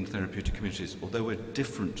think we in therapeutic communities, although we're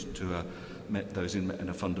different to those in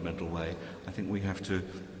a fundamental way, I think we have to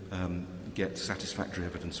get satisfactory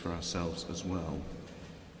evidence for ourselves as well.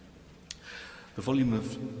 The volume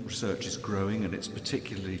of research is growing, and it's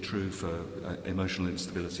particularly true for emotional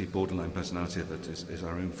instability, borderline personality, that is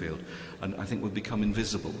our own field, and I think will become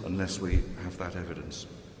invisible unless we have that evidence.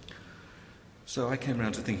 So I came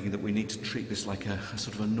around to thinking that we need to treat this like a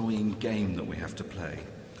sort of annoying game that we have to play.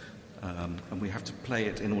 And we have to play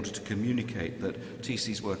it in order to communicate that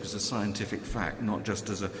TC's work is a scientific fact, not just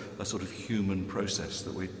as a sort of human process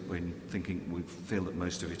that we feel that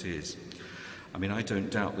most of it is. I mean, I don't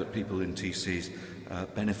doubt that people in TCs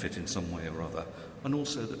benefit in some way or other, and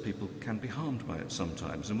also that people can be harmed by it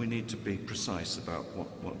sometimes, and we need to be precise about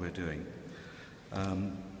what we're doing.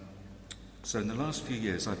 So in the last few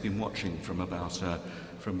years I've been watching from about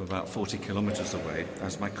 40 kilometres away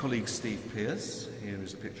as my colleague Steve Pearce, here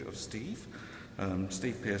is a picture of Steve.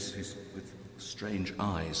 Steve Pearce, who's with strange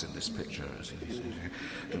eyes in this picture.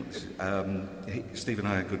 Steve and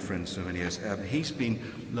I are good friends for many years. He's been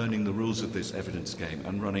learning the rules of this evidence game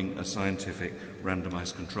and running a scientific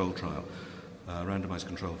randomised control trial, randomised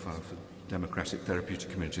control trial for democratic therapeutic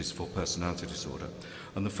communities for personality disorder.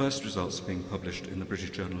 And the first results are being published in the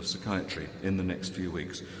British Journal of Psychiatry in the next few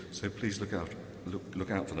weeks. So please look out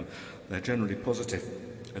for them. They're generally positive,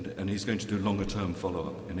 and he's going to do longer-term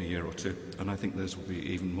follow-up in a year or two. And I think those will be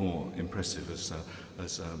even more impressive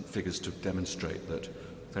as figures to demonstrate that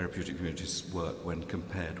therapeutic communities work when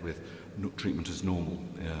compared with treatment as normal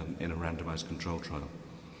in a randomised control trial.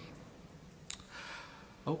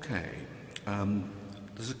 Okay.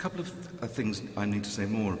 There's a couple of things I need to say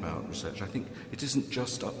more about research. I think it isn't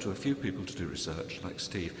just up to a few people to do research, like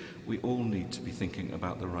Steve. We all need to be thinking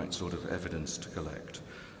about the right sort of evidence to collect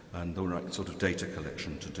and the right sort of data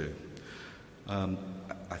collection to do.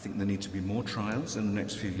 I think there need to be more trials in the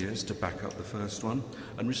next few years to back up the first one.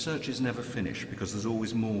 And research is never finished because there's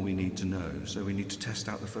always more we need to know. So we need to test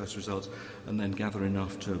out the first results and then gather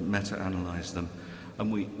enough to meta-analyse them.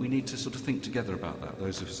 And we need to sort of think together about that,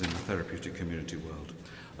 those of us in the therapeutic community world,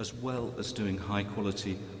 as well as doing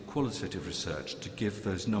high-quality qualitative research to give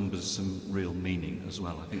those numbers some real meaning as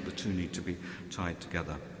well. I think the two need to be tied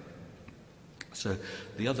together. So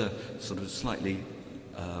the other sort of slightly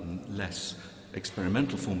less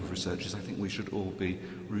experimental form of research is I think we should all be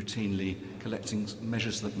routinely collecting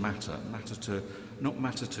measures that not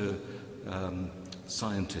matter to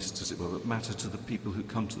scientists, as it were, but matter to the people who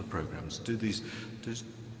come to the programs. Do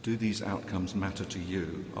these outcomes matter to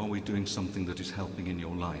you? Are we doing something that is helping in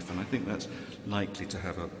your life? And I think that's likely to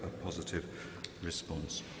have a positive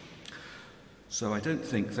response. So I don't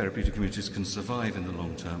think therapeutic communities can survive in the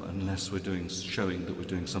long term unless we're showing that we're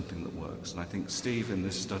doing something that works. And I think Steve in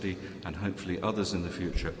this study, and hopefully others in the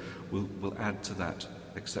future, will add to that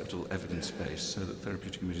acceptable evidence base so that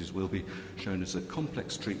therapeutic communities will be shown as a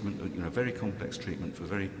complex treatment, very complex treatment for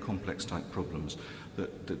very complex type problems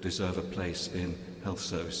that deserve a place in health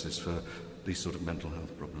services for these sort of mental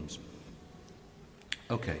health problems.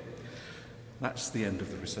 Okay, that's the end of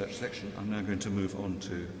the research section. I'm now going to move on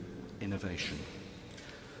to innovation.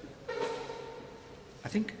 I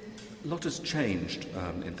think a lot has changed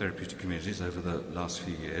in therapeutic communities over the last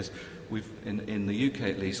few years. In the UK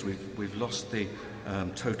at least, we've lost the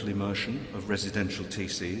total immersion of residential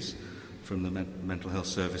TCs from the mental health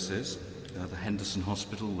services. The Henderson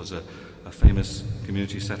Hospital was a famous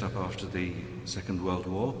community set up after the Second World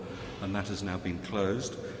War, and that has now been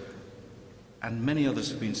closed. And many others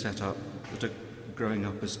have been set up that are growing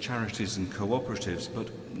up as charities and cooperatives, but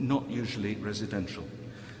not usually residential.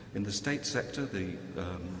 In the state sector, the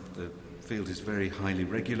field is very highly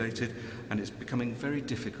regulated, and it's becoming very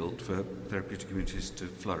difficult for therapeutic communities to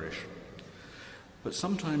flourish. But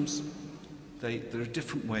sometimes there are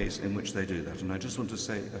different ways in which they do that, and I just want to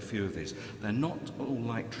say a few of these. They're not all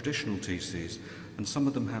like traditional TCs, and some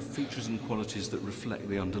of them have features and qualities that reflect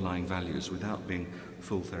the underlying values without being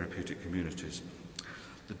full therapeutic communities.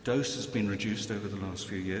 The dose has been reduced over the last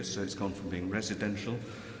few years, so it's gone from being residential,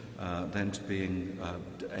 then to being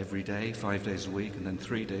every day, 5 days a week, and then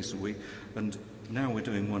 3 days a week. And now we're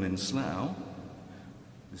doing one in Slough.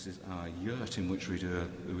 This is our yurt in which we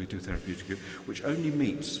do therapeutic, which only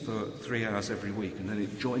meets for 3 hours every week, and then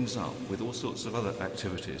it joins up with all sorts of other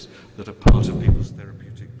activities that are part of people's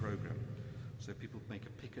therapeutic program. So people make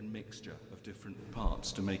a pick and mixture of different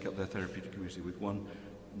parts to make up their therapeutic community with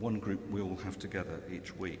one group we all have together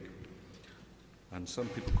each week. And some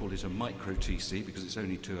people call it a micro TC because it's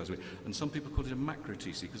only 2 hours a week, and some people call it a macro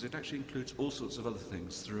TC because it actually includes all sorts of other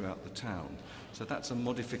things throughout the town. So that's a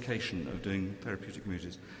modification of doing therapeutic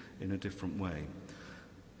communities in a different way.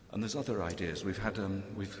 And there's other ideas. We've had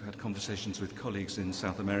conversations with colleagues in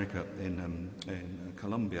South America, in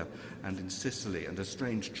Colombia, and in Sicily, and a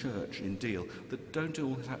strange church in Deal that don't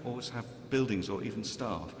always have buildings or even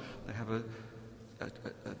staff. They have a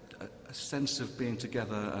sense of being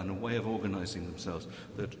together and a way of organising themselves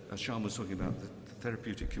that, as Shyam was talking about, the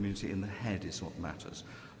therapeutic community in the head is what matters.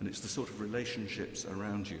 And it's the sort of relationships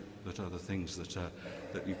around you that are the things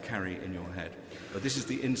that you carry in your head. But this is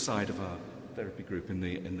the inside of our therapy group in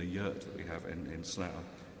the yurt that we have in Slough.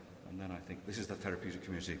 And then I think this is the therapeutic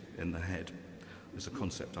community in the head. There's a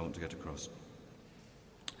concept I want to get across.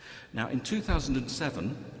 Now, in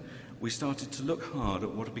 2007, we started to look hard at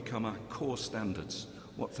what have become our core standards,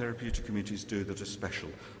 what therapeutic communities do that are special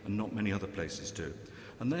and not many other places do.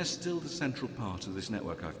 And they're still the central part of this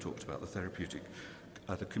network I've talked about, the therapeutic,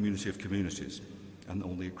 the community of communities, and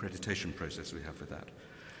all the accreditation process we have for that.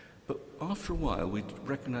 But after a while, we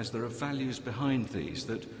recognise there are values behind these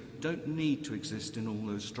that don't need to exist in all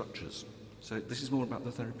those structures. So this is more about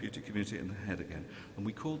the therapeutic community in the head again. And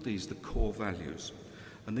we called these the core values.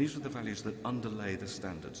 And these were the values that underlay the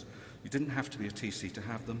standards. You didn't have to be a TC to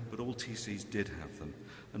have them, but all TCs did have them,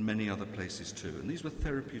 and many other places too. And these were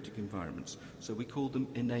therapeutic environments, so we called them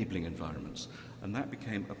enabling environments. And that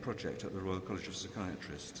became a project at the Royal College of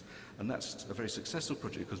Psychiatrists. And that's a very successful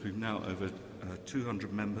project because we've now over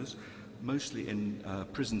 200 members, mostly in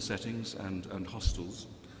prison settings and hostels.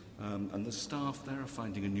 And the staff there are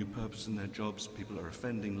finding a new purpose in their jobs. People are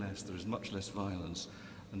offending less. There is much less violence.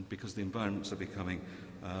 And because the environments are becoming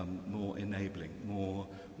more enabling, more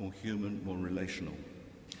human, more relational.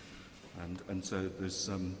 And so there's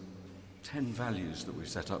 10 values that we've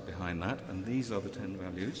set up behind that, and these are the 10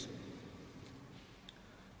 values.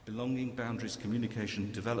 Belonging, boundaries,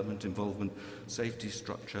 communication, development, involvement, safety,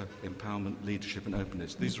 structure, empowerment, leadership, and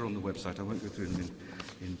openness. These are on the website. I won't go through them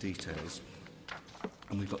in details.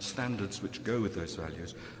 And we've got standards which go with those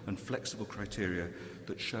values and flexible criteria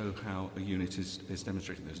that show how a unit is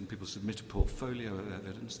demonstrating those. And people submit a portfolio of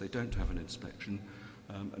evidence. They don't have an inspection.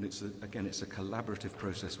 And it's a collaborative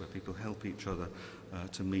process where people help each other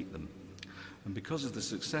to meet them. And because of the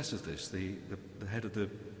success of this, the head of the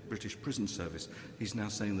British Prison Service, he's now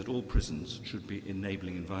saying that all prisons should be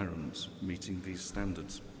enabling environments meeting these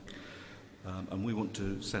standards. And we want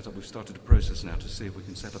to we've started a process now to see if we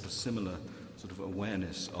can set up a similar sort of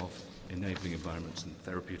awareness of enabling environments and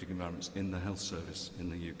therapeutic environments in the health service in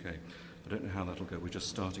the UK. I don't know how that'll go. We're just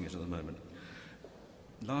starting it at the moment.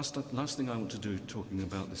 Last thing I want to do talking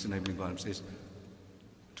about this enabling environments is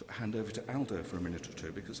to hand over to Aldo for a minute or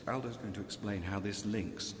two, because Aldo is going to explain how this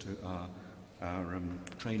links to our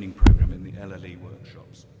training program in the LLE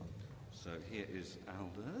workshops. So here is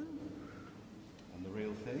Aldo on the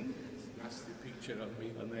real thing. That's the picture of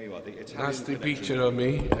me. And there you are, the Italian That's the connection. picture of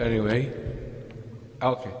me, anyway.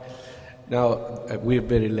 Okay. Now, we're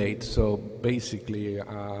very late, so basically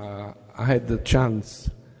I had the chance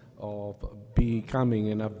of becoming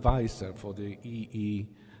an advisor for the EE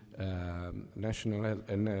National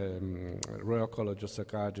Royal College of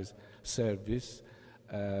Psychiatrists service.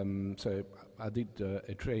 So I did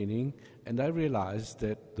a training, and I realized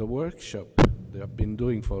that the workshop that I've been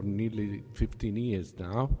doing for nearly 15 years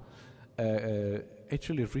now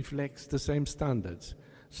actually reflects the same standards.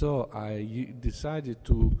 So I decided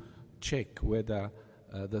to check whether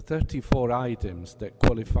the 34 items that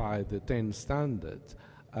qualify the 10 standards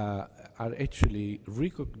are actually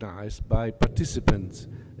recognized by participants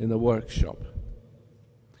in the workshop.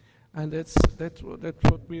 And that's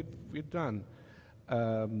what we've done.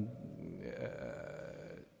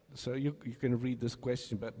 So you can read this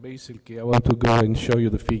question, but basically I want to go and show you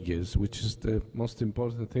the figures, which is the most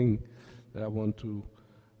important thing that I want to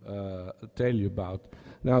tell you about.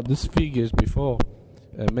 Now, these figures, before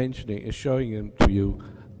showing them to you,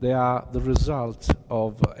 they are the result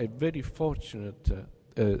of a very fortunate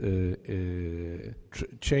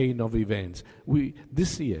chain of events.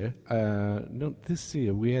 This year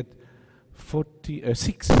we had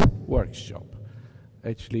 6 workshops.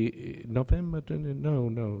 Actually, November,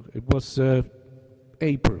 it was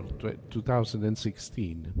April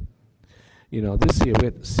 2016. This year we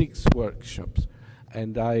had 6 workshops,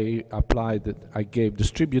 and I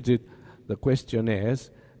distributed the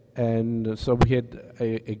questionnaires, and so we had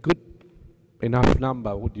a good enough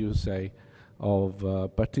number, would you say, of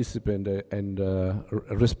participants and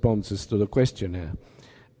responses to the questionnaire.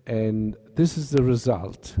 And this is the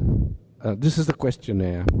result. This is the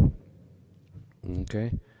questionnaire,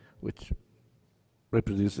 okay, which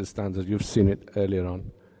reproduces standards. You've seen it earlier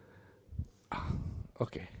on.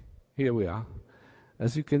 Okay, here we are.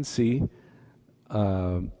 As you can see,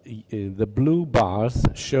 the blue bars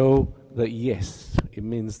show the yes. It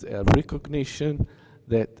means a recognition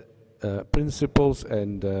that principles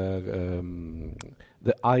and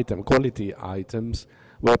the quality items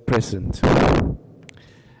were present.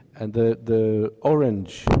 And the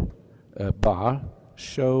orange bar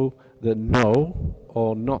show the no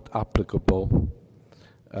or not applicable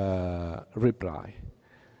reply.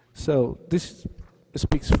 So this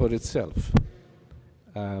speaks for itself.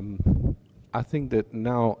 I think that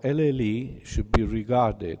now LLE should be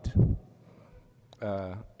regarded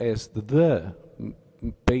as the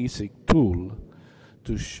basic tool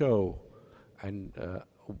to show and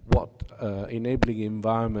what enabling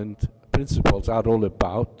environment principles are all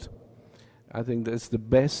about, I think that's the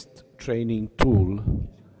best training tool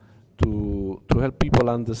to help people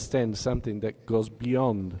understand something that goes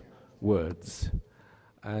beyond words.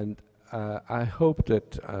 And I hope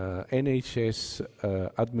that NHS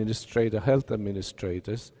health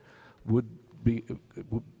administrators would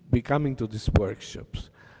be coming to these workshops,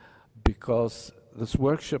 because this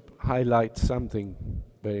workshop highlights something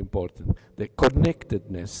very important. The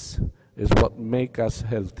connectedness is what makes us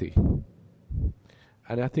healthy.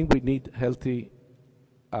 And I think we need healthy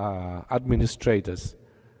administrators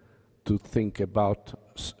to think about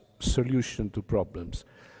solution to problems.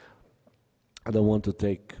 I don't want to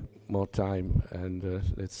take more time, and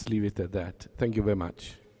let's leave it at that. Thank you very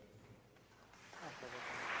much.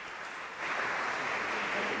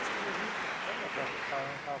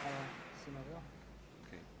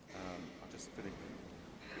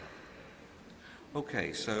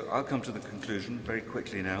 Okay, so I'll come to the conclusion very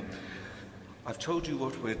quickly now. I've told you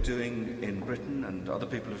what we're doing in Britain, and other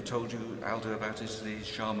people have told you, Aldo about Italy,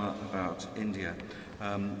 Sharma about India,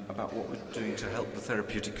 about what we're doing to help the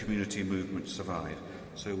therapeutic community movement survive.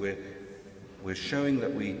 So we're showing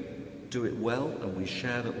that we do it well, and we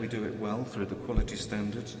share that we do it well through the quality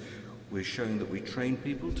standards. We're showing that we train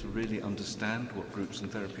people to really understand what groups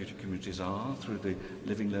and therapeutic communities are through the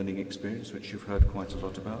living learning experience, which you've heard quite a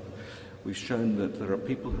lot about. We've shown that there are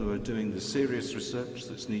people who are doing the serious research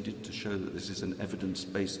that's needed to show that this is an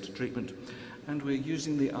evidence-based treatment, and we're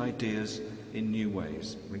using the ideas in new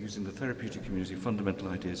ways. We're using the therapeutic community fundamental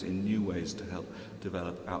ideas in new ways to help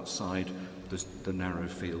develop outside the narrow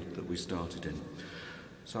field that we started in.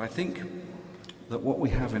 So I think that what we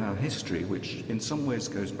have in our history, which in some ways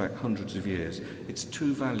goes back hundreds of years, it's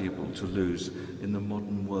too valuable to lose in the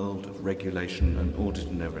modern world of regulation and audit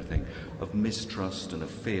and everything, of mistrust and of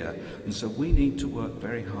fear. And so we need to work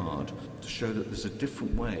very hard to show that there's a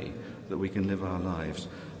different way that we can live our lives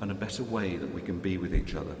and a better way that we can be with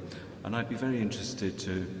each other. And I'd be very interested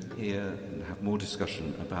to hear and have more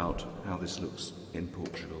discussion about how this looks in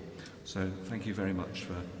Portugal. So thank you very much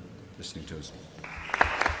for listening to us.